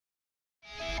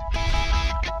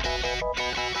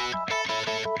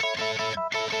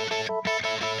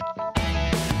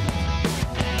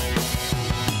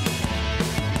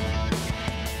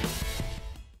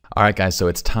All right, guys, so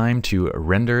it's time to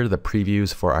render the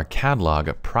previews for our catalog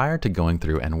prior to going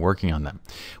through and working on them.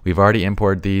 We've already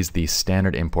imported these. The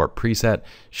standard import preset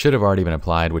should have already been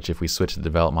applied, which if we switch to the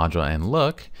develop module and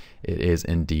look, it is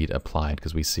indeed applied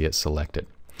because we see it selected.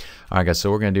 All right, guys, so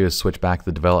what we're going to do is switch back to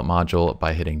the develop module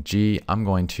by hitting G. I'm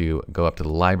going to go up to the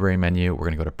library menu. We're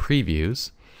going to go to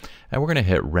previews, and we're going to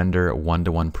hit render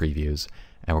one-to-one previews,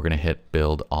 and we're going to hit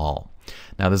build all.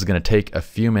 Now this is going to take a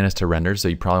few minutes to render, so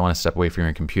you probably want to step away from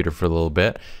your computer for a little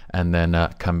bit and then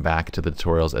come back to the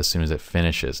tutorials as soon as it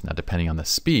finishes. Now depending on the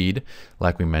speed,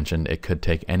 like we mentioned, it could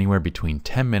take anywhere between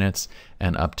 10 minutes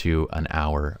and up to an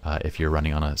hour if you're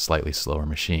running on a slightly slower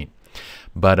machine.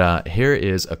 But here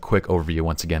is a quick overview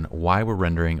once again why we're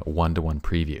rendering one-to-one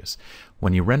previews.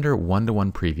 When you render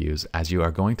one-to-one previews, as you are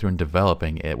going through and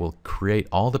developing, it will create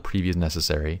all the previews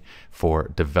necessary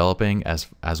for developing as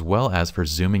well as for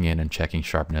zooming in and checking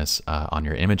sharpness on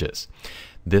your images.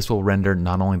 This will render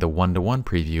not only the one-to-one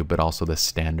preview, but also the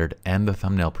standard and the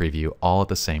thumbnail preview all at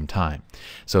the same time.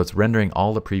 So it's rendering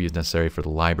all the previews necessary for the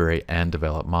library and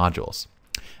develop modules.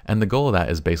 And the goal of that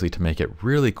is basically to make it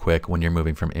really quick when you're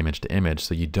moving from image to image,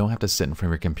 so you don't have to sit in front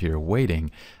of your computer waiting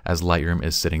as Lightroom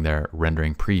is sitting there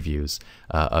rendering previews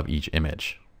of each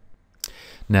image.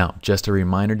 Now, just a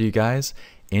reminder to you guys,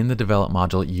 in the develop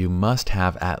module, you must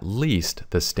have at least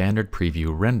the standard preview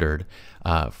rendered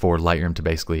for Lightroom to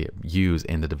basically use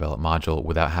in the develop module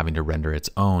without having to render its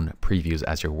own previews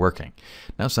as you're working.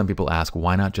 Now, some people ask,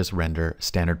 why not just render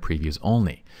standard previews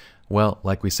only? Well,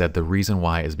 like we said, the reason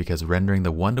why is because rendering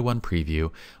the one-to-one preview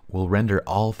will render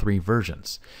all three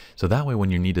versions. So that way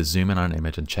when you need to zoom in on an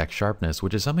image and check sharpness,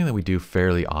 which is something that we do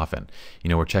fairly often, you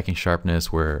know, we're checking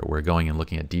sharpness, we're going and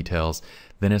looking at details,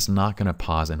 then it's not going to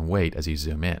pause and wait as you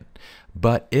zoom in.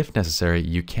 But if necessary,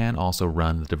 you can also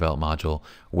run the develop module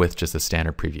with just the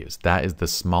standard previews. That is the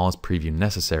smallest preview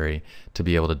necessary to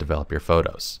be able to develop your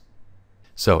photos.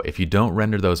 So if you don't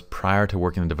render those prior to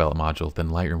working the develop module, then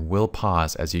Lightroom will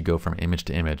pause as you go from image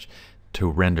to image to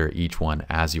render each one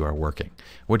as you are working,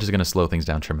 which is going to slow things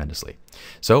down tremendously.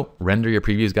 So render your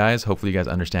previews, guys. Hopefully you guys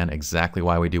understand exactly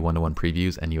why we do one-to-one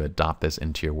previews and you adopt this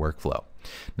into your workflow.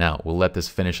 Now we'll let this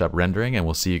finish up rendering and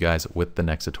we'll see you guys with the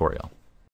next tutorial.